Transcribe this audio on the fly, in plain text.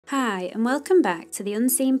Hi, and welcome back to the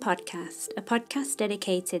Unseen Podcast, a podcast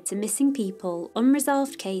dedicated to missing people,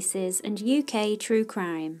 unresolved cases, and UK true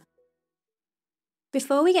crime.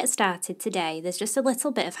 Before we get started today, there's just a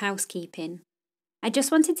little bit of housekeeping. I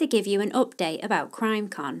just wanted to give you an update about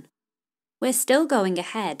CrimeCon. We're still going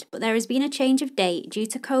ahead, but there has been a change of date due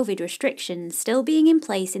to COVID restrictions still being in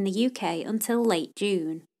place in the UK until late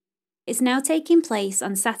June. It's now taking place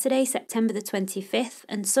on Saturday, September the 25th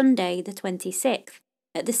and Sunday the 26th.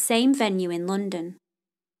 At the same venue in London.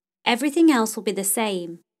 Everything else will be the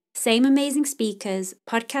same amazing speakers,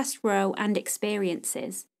 podcast row and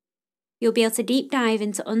experiences. You'll be able to deep dive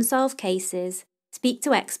into unsolved cases, speak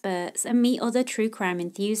to experts and meet other true crime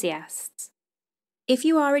enthusiasts. If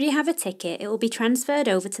you already have a ticket, it will be transferred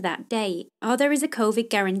over to that date, or there is a COVID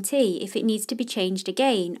guarantee if it needs to be changed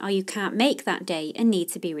again or you can't make that date and need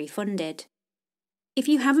to be refunded. If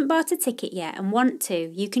you haven't bought a ticket yet and want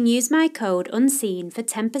to, you can use my code UNSEEN for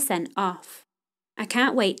 10% off. I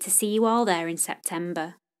can't wait to see you all there in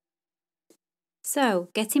September. So,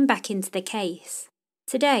 getting back into the case.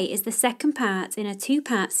 Today is the second part in a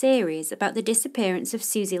two-part series about the disappearance of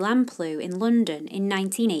Suzy Lamplugh in London in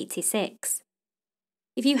 1986.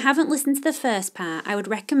 If you haven't listened to the first part, I would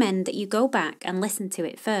recommend that you go back and listen to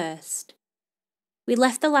it first. We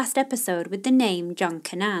left the last episode with the name John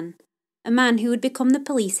Cannan, a man who would become the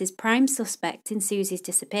police's prime suspect in Suzy's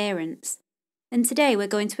disappearance, and today we're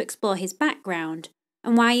going to explore his background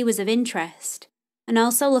and why he was of interest, and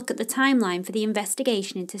also look at the timeline for the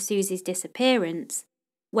investigation into Suzy's disappearance,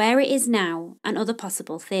 where it is now, and other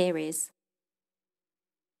possible theories.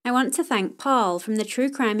 I want to thank Paul from the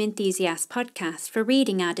True Crime Enthusiast podcast for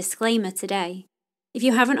reading our disclaimer today. If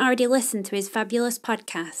you haven't already listened to his fabulous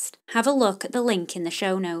podcast, have a look at the link in the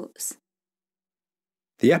show notes.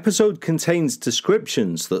 The episode contains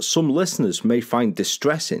descriptions that some listeners may find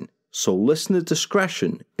distressing, so listener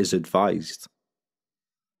discretion is advised.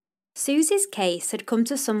 Suzy's case had come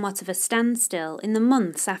to somewhat of a standstill in the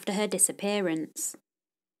months after her disappearance.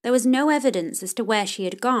 There was no evidence as to where she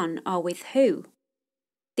had gone or with who.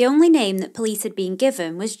 The only name that police had been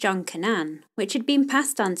given was John Cannan, which had been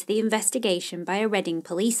passed on to the investigation by a Reading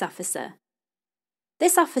police officer.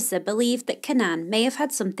 This officer believed that Cannan may have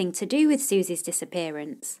had something to do with Suzy's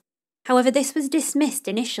disappearance. However, this was dismissed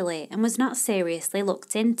initially and was not seriously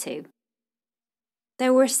looked into.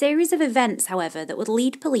 There were a series of events, however, that would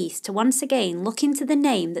lead police to once again look into the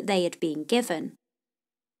name that they had been given.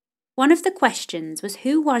 One of the questions was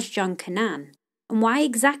who was John Cannan, and why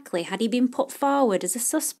exactly had he been put forward as a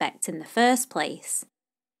suspect in the first place?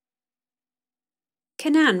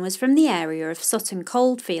 Cannan was from the area of Sutton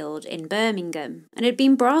Coldfield in Birmingham and had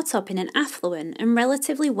been brought up in an affluent and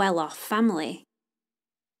relatively well-off family.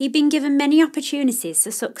 He'd been given many opportunities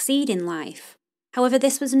to succeed in life, however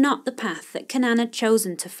this was not the path that Cannan had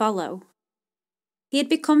chosen to follow. He had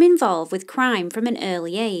become involved with crime from an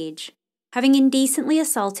early age, having indecently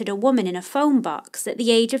assaulted a woman in a phone box at the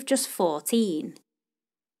age of just 14.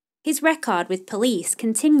 His record with police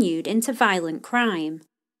continued into violent crime,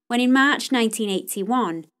 when in March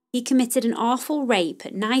 1981 he committed an awful rape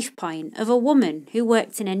at knife point of a woman who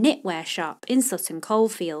worked in a knitwear shop in Sutton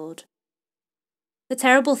Coldfield. The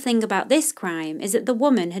terrible thing about this crime is that the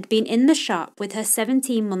woman had been in the shop with her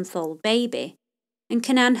 17-month-old baby, and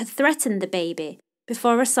Cannan had threatened the baby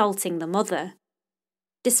before assaulting the mother,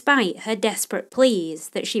 despite her desperate pleas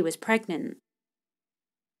that she was pregnant.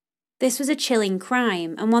 This was a chilling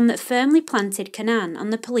crime and one that firmly planted Cannan on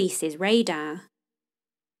the police's radar.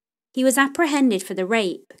 He was apprehended for the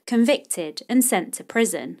rape, convicted and sent to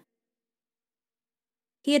prison.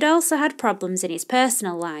 He had also had problems in his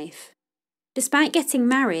personal life. Despite getting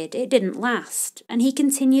married, it didn't last, and he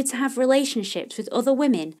continued to have relationships with other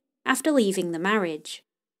women after leaving the marriage.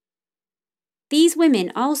 These women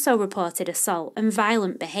also reported assault and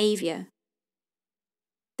violent behaviour.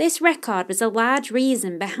 This record was a large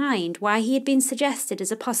reason behind why he had been suggested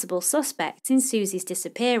as a possible suspect in Suzy's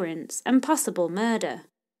disappearance and possible murder.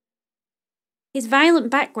 His violent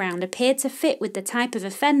background appeared to fit with the type of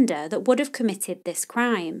offender that would have committed this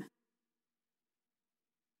crime.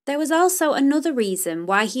 There was also another reason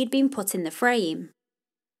why he had been put in the frame.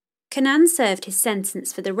 Cannan served his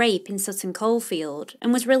sentence for the rape in Sutton Coldfield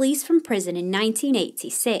and was released from prison in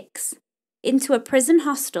 1986, into a prison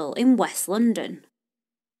hostel in West London.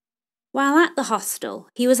 While at the hostel,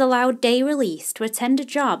 he was allowed day release to attend a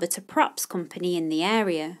job at a props company in the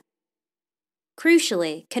area.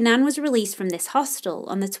 Crucially, Cannan was released from this hostel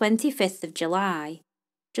on the 25th of July,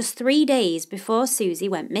 just 3 days before Suzy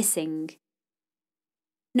went missing.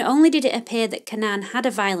 Not only did it appear that Cannan had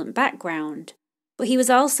a violent background, but he was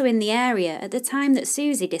also in the area at the time that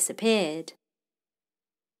Suzy disappeared.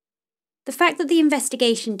 The fact that the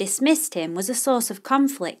investigation dismissed him was a source of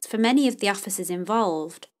conflict for many of the officers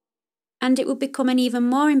involved, and it would become an even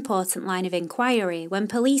more important line of inquiry when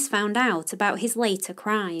police found out about his later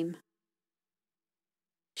crime.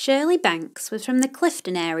 Shirley Banks was from the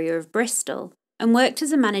Clifton area of Bristol and worked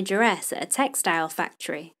as a manageress at a textile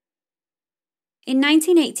factory. In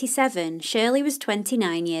 1987, Shirley was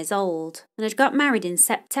 29 years old and had got married in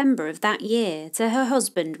September of that year to her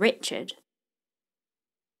husband Richard.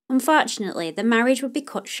 Unfortunately, the marriage would be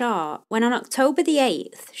cut short when on October the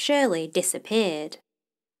 8th, Shirley disappeared.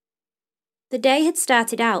 The day had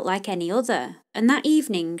started out like any other, and that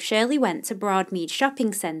evening Shirley went to Broadmead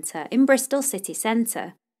Shopping Centre in Bristol city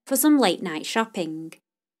centre for some late-night shopping.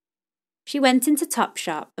 She went into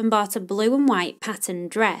Topshop and bought a blue and white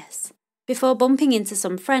patterned dress, before bumping into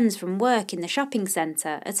some friends from work in the shopping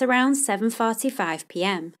centre at around 7:45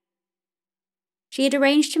 p.m. She had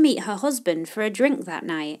arranged to meet her husband for a drink that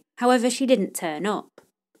night, however she didn't turn up.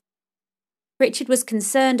 Richard was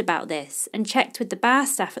concerned about this and checked with the bar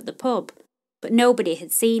staff at the pub, but nobody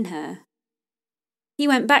had seen her. He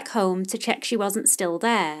went back home to check she wasn't still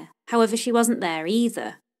there, however she wasn't there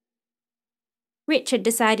either. Richard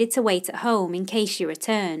decided to wait at home in case she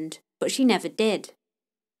returned, but she never did.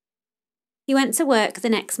 He went to work the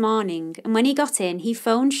next morning, and when he got in, he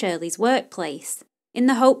phoned Shirley's workplace, in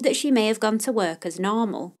the hope that she may have gone to work as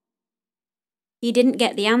normal. He didn't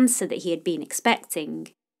get the answer that he had been expecting.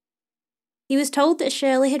 He was told that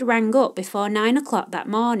Shirley had rang up before 9 o'clock that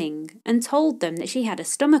morning and told them that she had a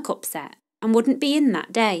stomach upset and wouldn't be in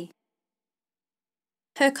that day.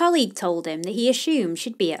 Her colleague told him that he assumed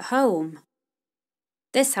she'd be at home.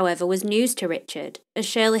 This, however, was news to Richard, as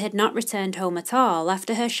Shirley had not returned home at all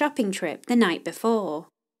after her shopping trip the night before.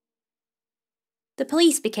 The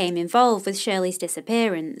police became involved with Shirley's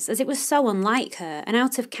disappearance, as it was so unlike her and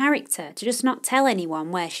out of character to just not tell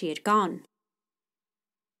anyone where she had gone.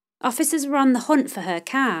 Officers were on the hunt for her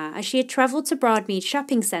car as she had travelled to Broadmead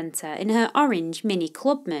Shopping Centre in her orange Mini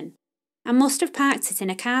Clubman and must have parked it in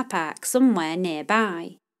a car park somewhere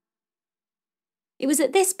nearby. It was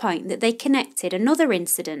at this point that they connected another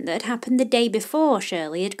incident that had happened the day before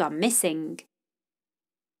Shirley had gone missing.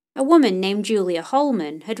 A woman named Julia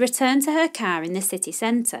Holman had returned to her car in the city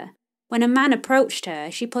centre when a man approached her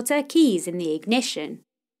as she put her keys in the ignition.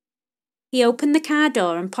 He opened the car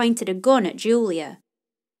door and pointed a gun at Julia.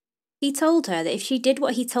 He told her that if she did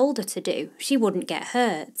what he told her to do, she wouldn't get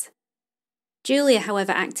hurt. Julia,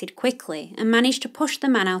 however, acted quickly and managed to push the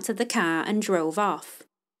man out of the car and drove off.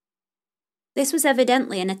 This was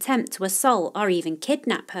evidently an attempt to assault or even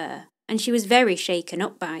kidnap her, and she was very shaken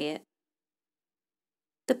up by it.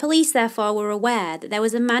 The police therefore were aware that there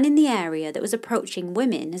was a man in the area that was approaching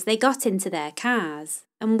women as they got into their cars,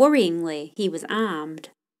 and worryingly, he was armed.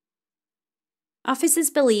 Officers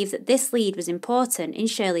believed that this lead was important in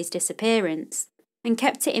Shirley's disappearance, and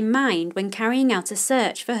kept it in mind when carrying out a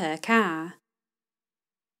search for her car.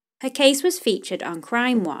 Her case was featured on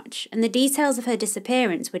Crime Watch, and the details of her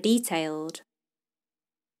disappearance were detailed.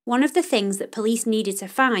 One of the things that police needed to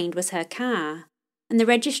find was her car, and the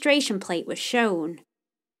registration plate was shown,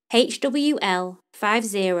 HWL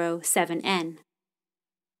 507N.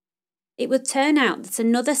 It would turn out that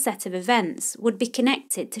another set of events would be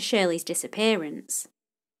connected to Shirley's disappearance.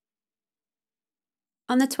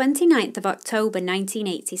 On the 29th of October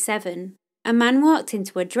 1987, a man walked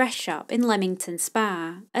into a dress shop in Leamington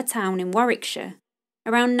Spa, a town in Warwickshire,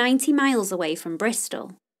 around 90 miles away from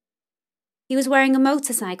Bristol. He was wearing a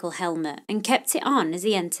motorcycle helmet and kept it on as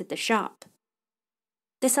he entered the shop.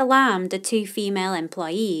 This alarmed the two female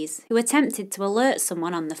employees, who attempted to alert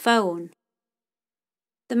someone on the phone.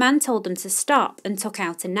 The man told them to stop and took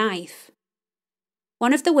out a knife.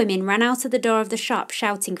 One of the women ran out of the door of the shop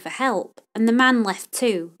shouting for help, and the man left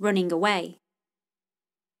too, running away.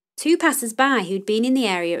 Two passers-by who'd been in the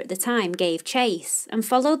area at the time gave chase and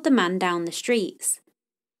followed the man down the streets.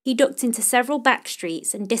 He ducked into several back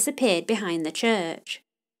streets and disappeared behind the church.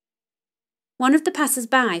 One of the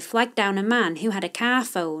passers-by flagged down a man who had a car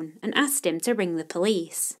phone and asked him to ring the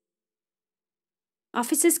police.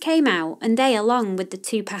 Officers came out and they, along with the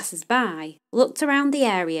two passers-by, looked around the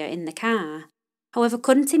area in the car, however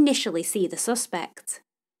couldn't initially see the suspect.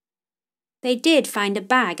 They did find a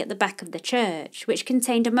bag at the back of the church which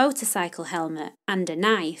contained a motorcycle helmet and a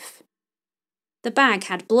knife. The bag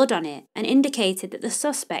had blood on it and indicated that the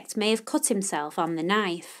suspect may have cut himself on the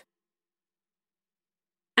knife.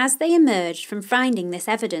 As they emerged from finding this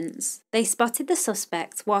evidence, they spotted the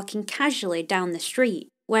suspect walking casually down the street,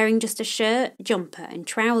 wearing just a shirt, jumper and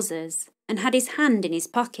trousers, and had his hand in his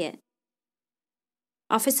pocket.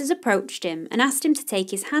 Officers approached him and asked him to take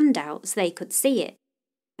his hand out so they could see it,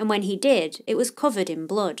 and when he did, it was covered in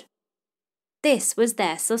blood. This was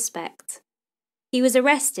their suspect. He was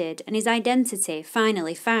arrested and his identity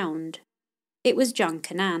finally found. It was John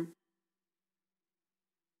Cannan.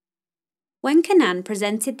 When Cannan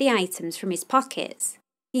presented the items from his pockets,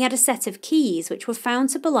 he had a set of keys which were found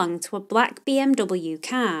to belong to a black BMW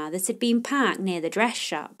car that had been parked near the dress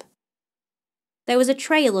shop. There was a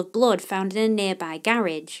trail of blood found in a nearby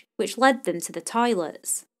garage, which led them to the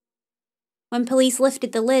toilets. When police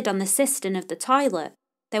lifted the lid on the cistern of the toilet,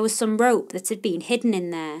 there was some rope that had been hidden in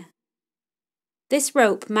there. This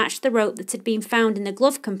rope matched the rope that had been found in the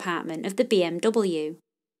glove compartment of the BMW,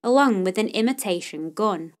 along with an imitation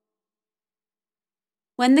gun.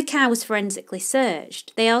 When the car was forensically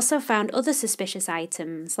searched, they also found other suspicious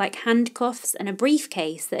items like handcuffs and a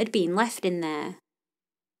briefcase that had been left in there.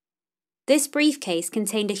 This briefcase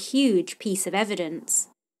contained a huge piece of evidence,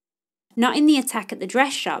 not in the attack at the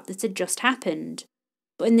dress shop that had just happened,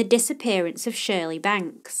 but in the disappearance of Shirley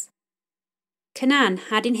Banks. Cannan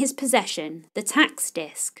had in his possession the tax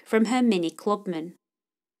disc from her Mini Clubman.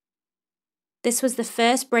 This was the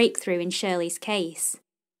first breakthrough in Shirley's case.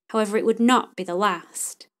 However, it would not be the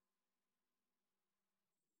last.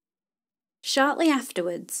 Shortly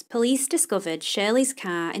afterwards, police discovered Shirley's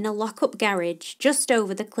car in a lock-up garage just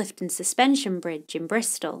over the Clifton Suspension Bridge in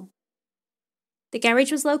Bristol. The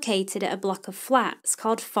garage was located at a block of flats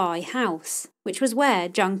called Foy House, which was where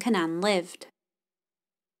John Cannan lived.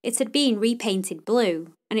 It had been repainted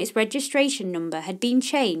blue, and its registration number had been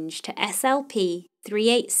changed to SLP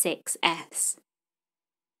 386S.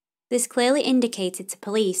 This clearly indicated to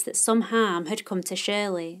police that some harm had come to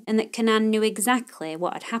Shirley and that Cannan knew exactly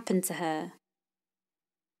what had happened to her.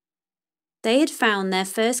 They had found their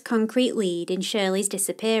first concrete lead in Shirley's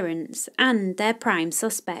disappearance and their prime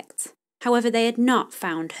suspect. However, they had not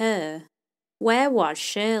found her. Where was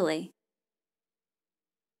Shirley?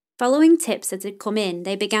 Following tips that had come in,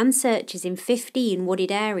 they began searches in 15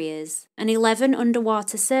 wooded areas, and 11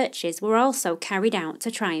 underwater searches were also carried out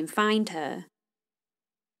to try and find her.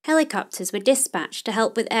 Helicopters were dispatched to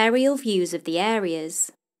help with aerial views of the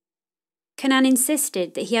areas. Cannan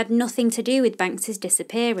insisted that he had nothing to do with Banks's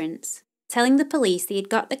disappearance, telling the police that he had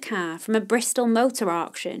got the car from a Bristol motor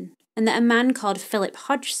auction and that a man called Philip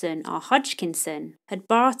Hodgson or Hodgkinson had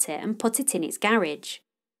bought it and put it in its garage.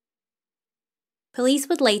 Police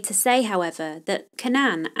would later say, however, that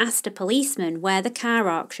Cannan asked a policeman where the car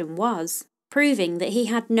auction was, proving that he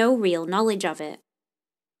had no real knowledge of it.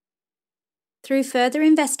 Through further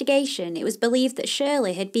investigation, it was believed that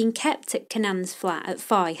Shirley had been kept at Cannan's flat at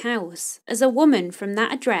Foy House, as a woman from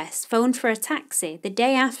that address phoned for a taxi the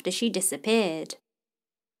day after she disappeared.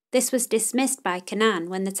 This was dismissed by Cannan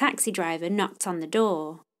when the taxi driver knocked on the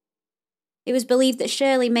door. It was believed that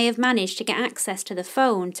Shirley may have managed to get access to the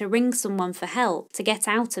phone to ring someone for help to get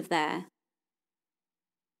out of there.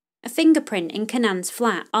 A fingerprint in Cannan's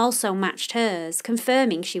flat also matched hers,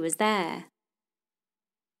 confirming she was there.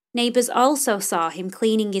 Neighbours also saw him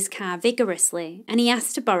cleaning his car vigorously, and he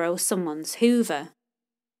asked to borrow someone's hoover.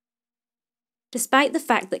 Despite the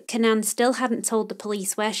fact that Cannan still hadn't told the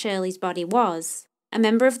police where Shirley's body was, a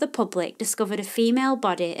member of the public discovered a female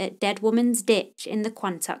body at Dead Woman's Ditch in the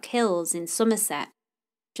Quantock Hills in Somerset,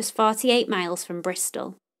 just 48 miles from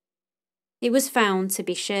Bristol. It was found to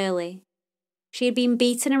be Shirley. She had been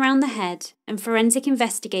beaten around the head, and forensic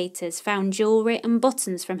investigators found jewellery and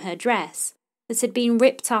buttons from her dress that had been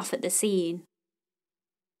ripped off at the scene.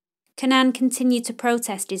 Cannan continued to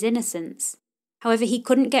protest his innocence. However, he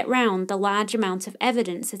couldn't get round the large amount of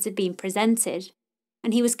evidence that had been presented,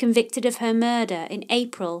 and he was convicted of her murder in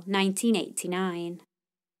April 1989.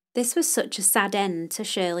 This was such a sad end to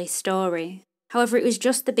Shirley's story. However, it was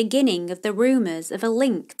just the beginning of the rumours of a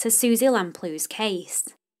link to Suzy Lamplug's case.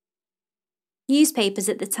 Newspapers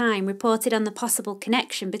at the time reported on the possible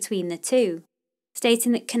connection between the two,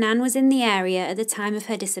 stating that Cannan was in the area at the time of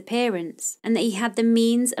her disappearance and that he had the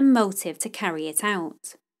means and motive to carry it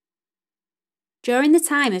out. During the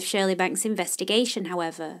time of Shirley Banks' investigation,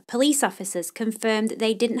 however, police officers confirmed that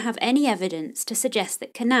they didn't have any evidence to suggest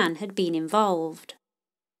that Cannan had been involved.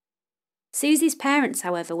 Suzy's parents,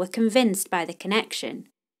 however, were convinced by the connection,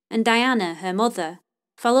 and Diana, her mother,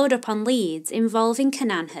 followed up on leads involving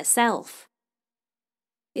Cannan herself.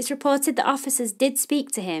 It's reported that officers did speak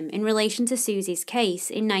to him in relation to Suzy's case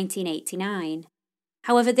in 1989.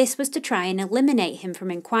 However, this was to try and eliminate him from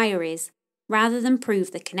inquiries, rather than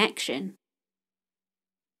prove the connection.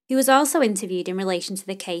 He was also interviewed in relation to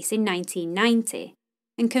the case in 1990,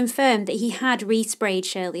 and confirmed that he had resprayed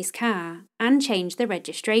Shirley's car and changed the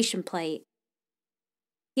registration plate.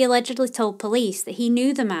 He allegedly told police that he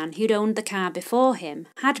knew the man who'd owned the car before him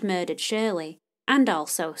had murdered Shirley, and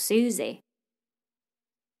also Suzy.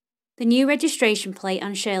 The new registration plate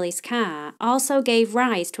on Shirley's car also gave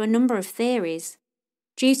rise to a number of theories,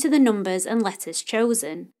 due to the numbers and letters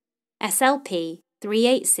chosen, SLP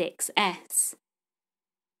 386S.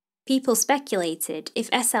 People speculated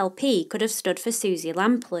if SLP could have stood for Suzy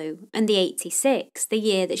Lamplugh and the 86, the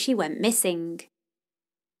year that she went missing.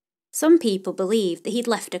 Some people believed that he'd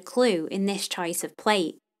left a clue in this choice of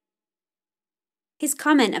plate. His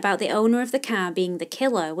comment about the owner of the car being the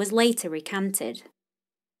killer was later recanted.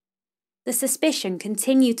 The suspicion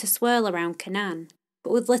continued to swirl around Canaan,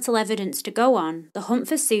 but with little evidence to go on, the hunt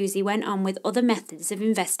for Suzy went on with other methods of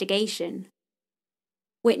investigation.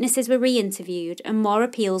 Witnesses were re-interviewed and more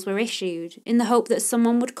appeals were issued in the hope that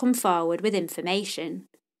someone would come forward with information.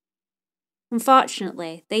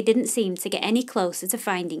 Unfortunately, they didn't seem to get any closer to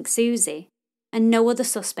finding Suzy, and no other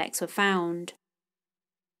suspects were found.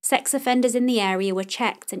 Sex offenders in the area were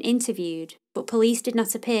checked and interviewed, but police did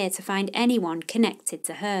not appear to find anyone connected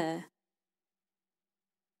to her.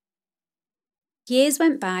 Years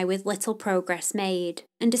went by with little progress made,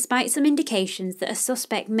 and despite some indications that a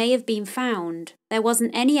suspect may have been found, there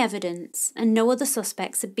wasn't any evidence and no other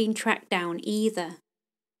suspects had been tracked down either.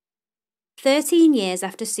 13 years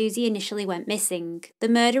after Suzy initially went missing, the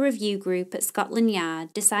murder review group at Scotland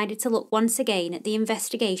Yard decided to look once again at the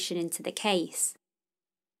investigation into the case.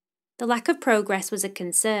 The lack of progress was a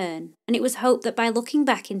concern, and it was hoped that by looking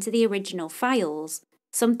back into the original files,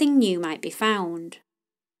 something new might be found.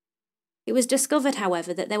 It was discovered,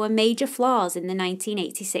 however, that there were major flaws in the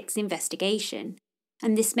 1986 investigation,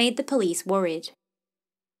 and this made the police worried.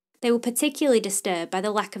 They were particularly disturbed by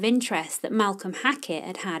the lack of interest that Malcolm Hackett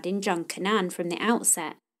had had in John Canaan from the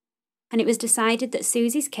outset, and it was decided that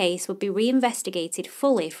Suzy's case would be reinvestigated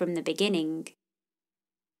fully from the beginning.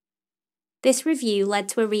 This review led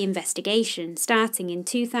to a reinvestigation starting in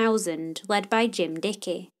 2000, led by Jim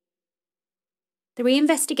Dickey. The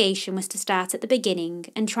reinvestigation was to start at the beginning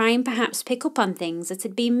and try and perhaps pick up on things that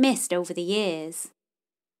had been missed over the years.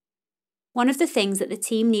 One of the things that the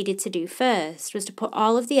team needed to do first was to put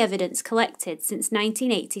all of the evidence collected since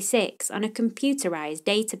 1986 on a computerized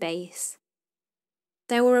database.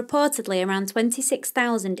 There were reportedly around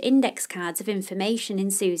 26,000 index cards of information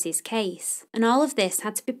in Suzy's case, and all of this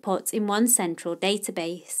had to be put in one central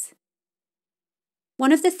database.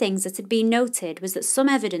 One of the things that had been noted was that some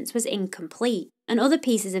evidence was incomplete and other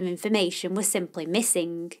pieces of information were simply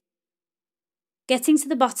missing. Getting to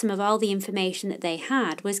the bottom of all the information that they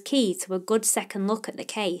had was key to a good second look at the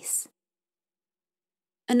case.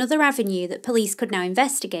 Another avenue that police could now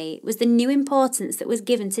investigate was the new importance that was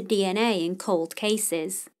given to DNA in cold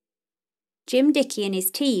cases. Jim Dickey and his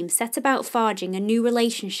team set about forging a new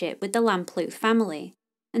relationship with the Lamplugh family,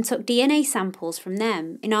 and took DNA samples from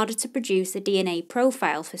them in order to produce a DNA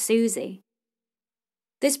profile for Suzy.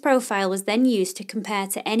 This profile was then used to compare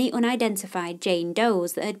to any unidentified Jane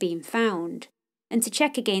Does that had been found, and to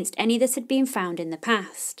check against any that had been found in the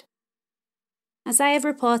past. As I have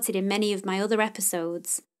reported in many of my other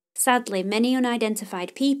episodes, sadly many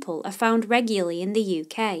unidentified people are found regularly in the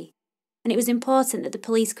UK, and it was important that the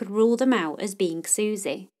police could rule them out as being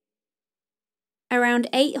Suzy. Around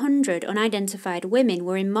 800 unidentified women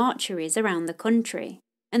were in mortuaries around the country,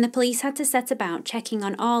 and the police had to set about checking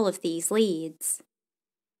on all of these leads.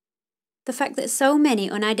 The fact that so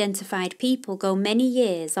many unidentified people go many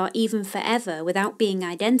years or even forever without being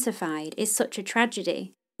identified is such a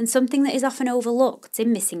tragedy, and something that is often overlooked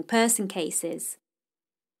in missing person cases.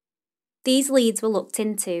 These leads were looked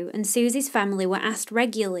into, and Suzy's family were asked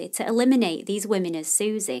regularly to eliminate these women as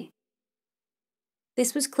Suzy.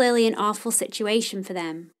 This was clearly an awful situation for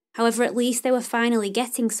them, however at least they were finally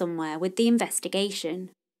getting somewhere with the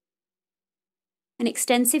investigation. An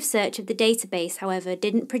extensive search of the database, however,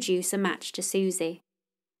 didn't produce a match to Suzy.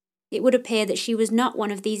 It would appear that she was not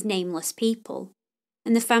one of these nameless people,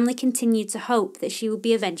 and the family continued to hope that she would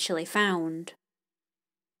be eventually found.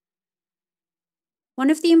 One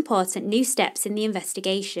of the important new steps in the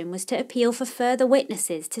investigation was to appeal for further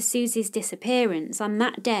witnesses to Suzy's disappearance on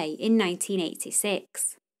that day in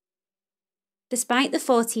 1986. Despite the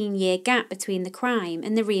 14-year gap between the crime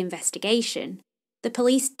and the reinvestigation, the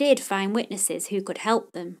police did find witnesses who could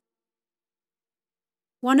help them.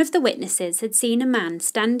 One of the witnesses had seen a man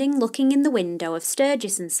standing looking in the window of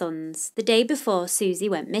Sturgis & Sons the day before Suzy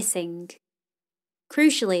went missing.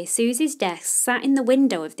 Crucially, Suzy's desk sat in the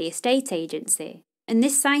window of the estate agency, and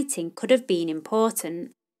this sighting could have been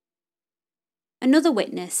important. Another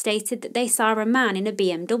witness stated that they saw a man in a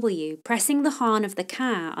BMW pressing the horn of the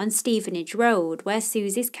car on Stevenage Road where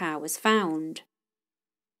Suzy's car was found.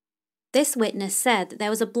 This witness said that there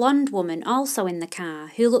was a blonde woman also in the car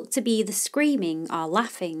who looked to be either screaming or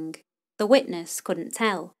laughing. The witness couldn't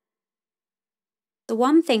tell. The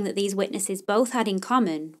one thing that these witnesses both had in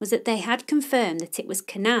common was that they had confirmed that it was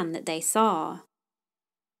Kenan that they saw.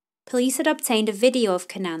 Police had obtained a video of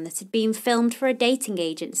Kenan that had been filmed for a dating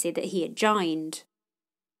agency that he had joined.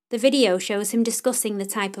 The video shows him discussing the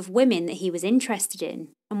type of women that he was interested in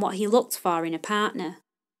and what he looked for in a partner.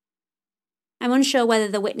 I'm unsure whether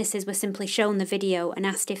the witnesses were simply shown the video and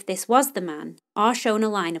asked if this was the man, or shown a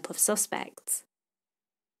lineup of suspects.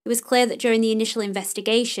 It was clear that during the initial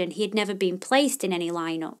investigation he had never been placed in any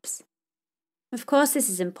lineups. Of course this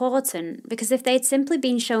is important, because if they had simply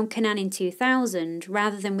been shown Kenan in 2000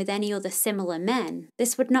 rather than with any other similar men,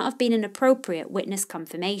 this would not have been an appropriate witness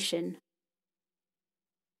confirmation.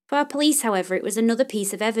 For our police, however, it was another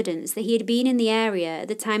piece of evidence that he had been in the area at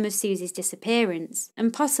the time of Suzy's disappearance,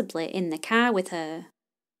 and possibly in the car with her.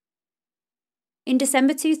 In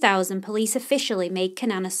December 2000, police officially made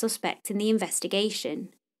Kenan a suspect in the investigation.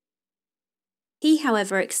 He,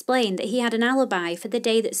 however, explained that he had an alibi for the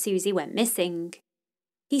day that Suzy went missing.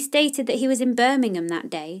 He stated that he was in Birmingham that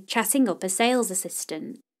day, chatting up a sales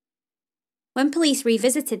assistant. When police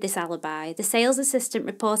revisited this alibi, the sales assistant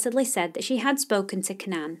reportedly said that she had spoken to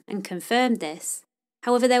Kenan and confirmed this.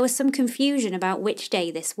 However, there was some confusion about which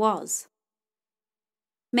day this was.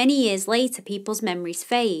 Many years later, people's memories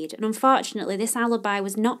fade, and unfortunately this alibi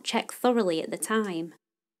was not checked thoroughly at the time.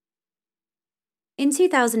 In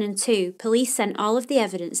 2002, police sent all of the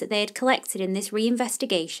evidence that they had collected in this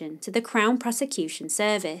reinvestigation to the Crown Prosecution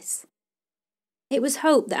Service. It was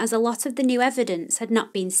hoped that as a lot of the new evidence had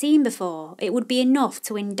not been seen before, it would be enough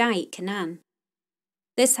to indict Kenan.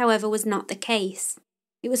 This, however, was not the case.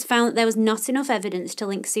 It was found that there was not enough evidence to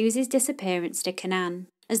link Suzy's disappearance to Kenan.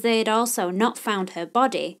 As they had also not found her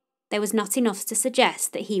body, there was not enough to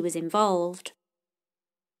suggest that he was involved.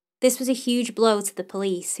 This was a huge blow to the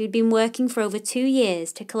police, who'd been working for over 2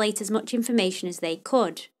 years to collate as much information as they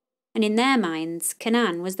could, and in their minds,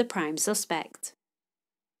 Kenan was the prime suspect.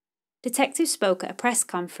 Detectives spoke at a press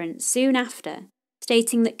conference soon after,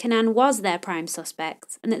 stating that Kenan was their prime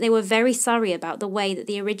suspect and that they were very sorry about the way that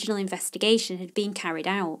the original investigation had been carried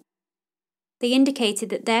out. They indicated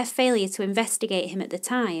that their failure to investigate him at the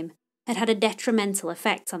time had had a detrimental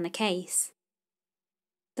effect on the case.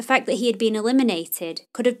 The fact that he had been eliminated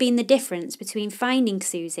could have been the difference between finding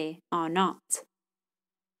Suzy or not.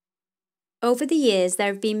 Over the years, there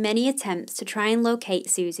have been many attempts to try and locate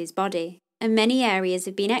Suzy's body, and many areas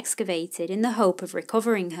have been excavated in the hope of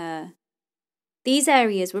recovering her. These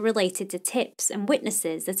areas were related to tips and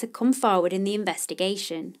witnesses that had come forward in the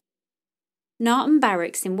investigation. Norton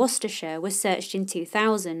Barracks in Worcestershire was searched in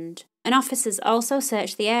 2000, and officers also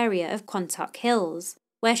searched the area of Quantock Hills,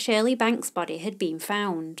 where Shirley Banks' body had been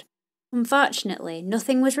found. Unfortunately,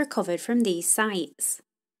 nothing was recovered from these sites.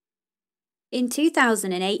 In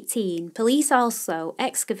 2018, police also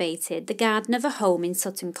excavated the garden of a home in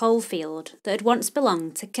Sutton Coldfield that had once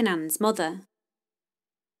belonged to Kenan's mother.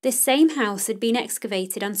 This same house had been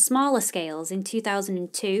excavated on smaller scales in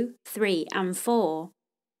 2002, 3 and 4.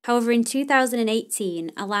 However, in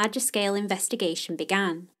 2018, a larger scale investigation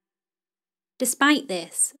began. Despite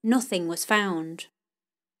this, nothing was found.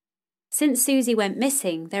 Since Suzy went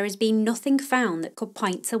missing, there has been nothing found that could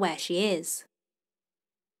point to where she is.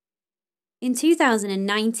 In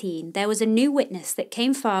 2019, there was a new witness that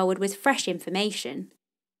came forward with fresh information.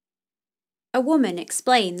 A woman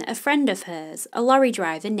explained that a friend of hers, a lorry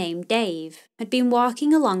driver named Dave, had been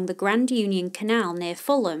walking along the Grand Union Canal near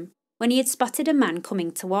Fulham when he had spotted a man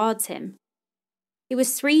coming towards him. It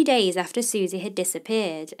was 3 days after Suzy had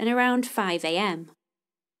disappeared and around 5 a.m.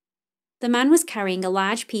 The man was carrying a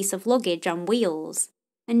large piece of luggage on wheels,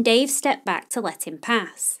 and Dave stepped back to let him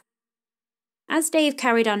pass. As Dave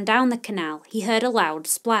carried on down the canal, he heard a loud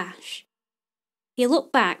splash. He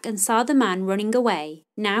looked back and saw the man running away,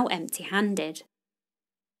 now empty-handed.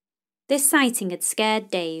 This sighting had scared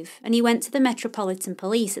Dave, and he went to the Metropolitan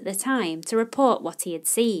Police at the time to report what he had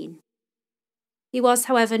seen. He was,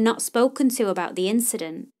 however, not spoken to about the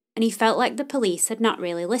incident, and he felt like the police had not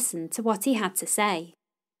really listened to what he had to say.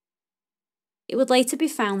 It would later be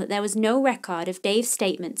found that there was no record of Dave's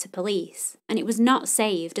statement to police, and it was not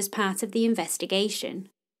saved as part of the investigation.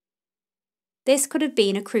 This could have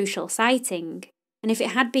been a crucial sighting, and if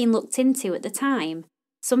it had been looked into at the time,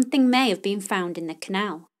 something may have been found in the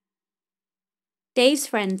canal. Dave's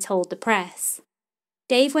friend told the press.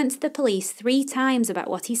 Dave went to the police 3 times about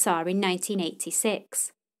what he saw in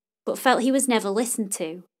 1986, but felt he was never listened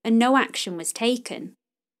to, and no action was taken.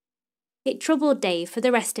 It troubled Dave for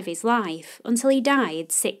the rest of his life, until he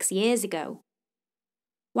died 6 years ago.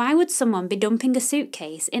 Why would someone be dumping a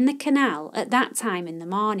suitcase in the canal at that time in the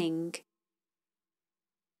morning?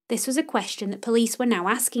 This was a question that police were now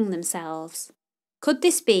asking themselves. Could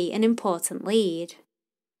this be an important lead?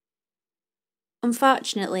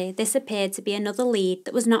 Unfortunately, this appeared to be another lead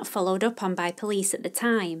that was not followed up on by police at the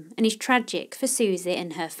time and is tragic for Suzy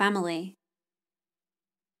and her family.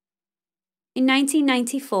 In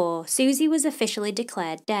 1994, Suzy was officially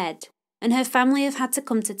declared dead, and her family have had to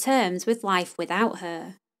come to terms with life without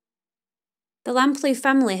her. The Lamplugh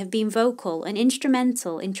family have been vocal and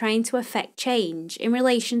instrumental in trying to effect change in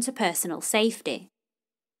relation to personal safety.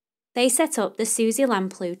 They set up the Suzy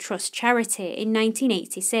Lamplugh Trust charity in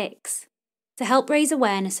 1986 to help raise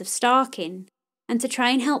awareness of stalking and to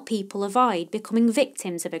try and help people avoid becoming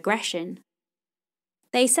victims of aggression.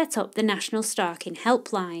 They set up the National Stalking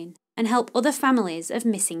Helpline and help other families of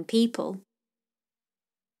missing people.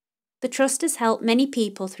 The Trust has helped many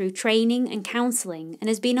people through training and counselling and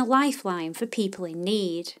has been a lifeline for people in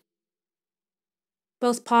need.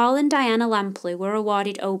 Both Paul and Diana Lamplugh were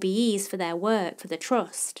awarded OBEs for their work for the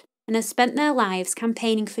Trust and have spent their lives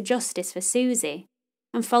campaigning for justice for Suzy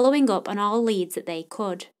and following up on all leads that they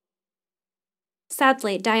could.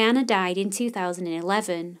 Sadly, Diana died in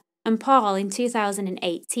 2011 and Paul in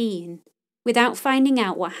 2018 without finding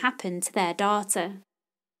out what happened to their daughter.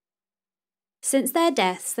 Since their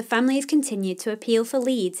deaths, the family have continued to appeal for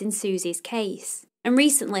leads in Suzy's case, and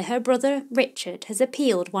recently her brother Richard has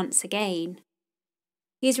appealed once again.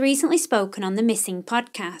 He has recently spoken on the Missing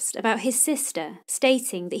podcast about his sister,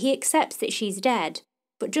 stating that he accepts that she's dead,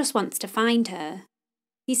 but just wants to find her.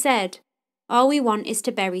 He said, "All we want is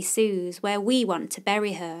to bury Suze where we want to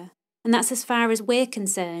bury her, and that's as far as we're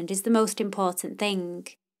concerned is the most important thing.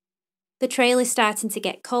 The trail is starting to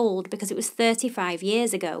get cold because it was 35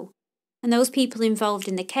 years ago, and those people involved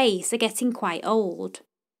in the case are getting quite old.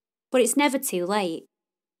 But it's never too late.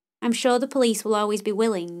 I'm sure the police will always be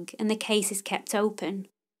willing and the case is kept open.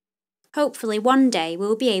 Hopefully one day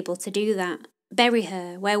we'll be able to do that, bury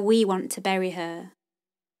her where we want to bury her."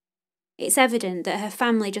 It's evident that her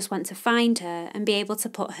family just want to find her and be able to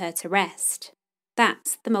put her to rest.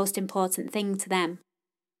 That's the most important thing to them.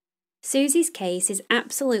 Suzy's case is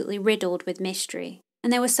absolutely riddled with mystery,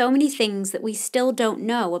 and there were so many things that we still don't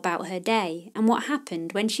know about her day and what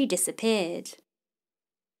happened when she disappeared.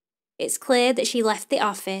 It's clear that she left the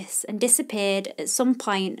office and disappeared at some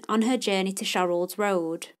point on her journey to Shorrolds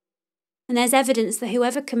Road, and there's evidence that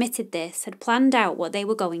whoever committed this had planned out what they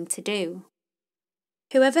were going to do.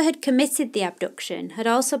 Whoever had committed the abduction had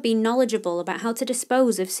also been knowledgeable about how to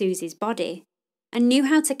dispose of Suzy's body, and knew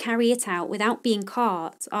how to carry it out without being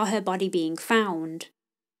caught or her body being found.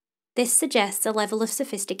 This suggests a level of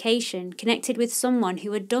sophistication connected with someone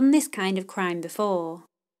who had done this kind of crime before.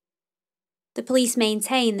 The police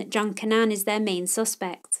maintain that John Cannan is their main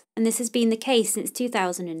suspect, and this has been the case since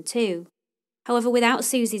 2002. However, without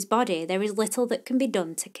Suzy's body, there is little that can be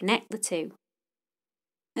done to connect the two.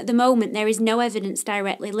 At the moment, there is no evidence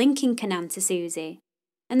directly linking Cannan to Suzy,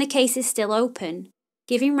 and the case is still open,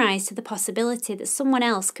 giving rise to the possibility that someone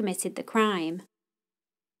else committed the crime.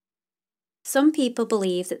 Some people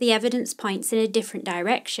believe that the evidence points in a different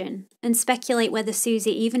direction and speculate whether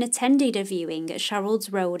Suzy even attended a viewing at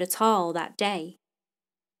Shorrolds Road at all that day.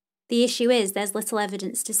 The issue is there's little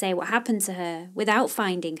evidence to say what happened to her without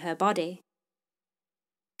finding her body.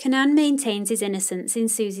 Cannan maintains his innocence in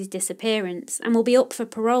Suzy's disappearance and will be up for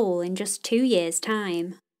parole in just 2 years'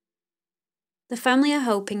 time. The family are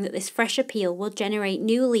hoping that this fresh appeal will generate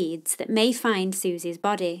new leads that may find Suzy's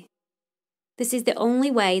body. This is the only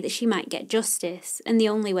way that she might get justice and the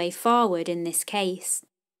only way forward in this case.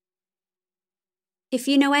 If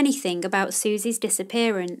you know anything about Suzy's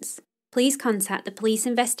disappearance, please contact the police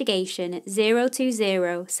investigation at 020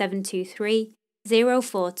 723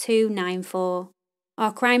 04294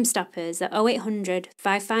 or Crime Stoppers at 0800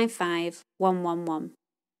 555 111.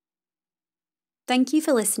 Thank you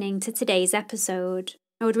for listening to today's episode.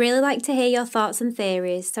 I would really like to hear your thoughts and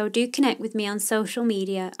theories, so do connect with me on social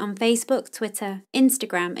media on Facebook, Twitter,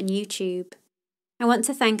 Instagram and YouTube. I want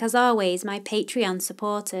to thank, as always, my Patreon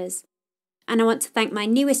supporters, and I want to thank my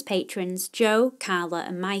newest patrons, Joe, Carla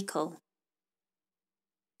and Michael.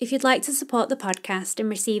 If you'd like to support the podcast and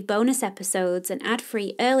receive bonus episodes and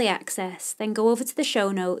ad-free early access, then go over to the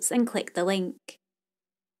show notes and click the link.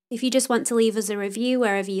 If you just want to leave us a review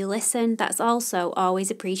wherever you listen, that's also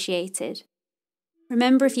always appreciated.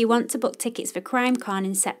 Remember, if you want to book tickets for CrimeCon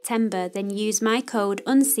in September, then use my code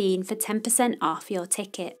UNSEEN for 10% off your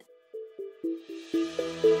ticket.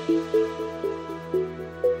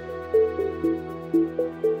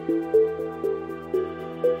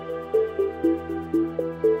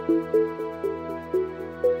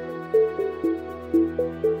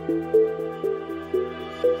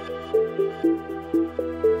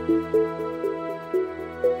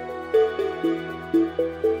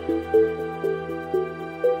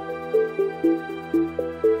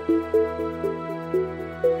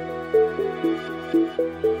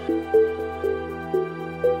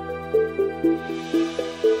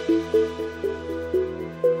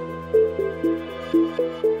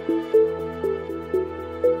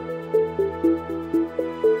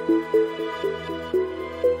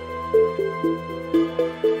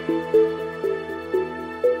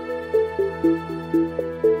 you.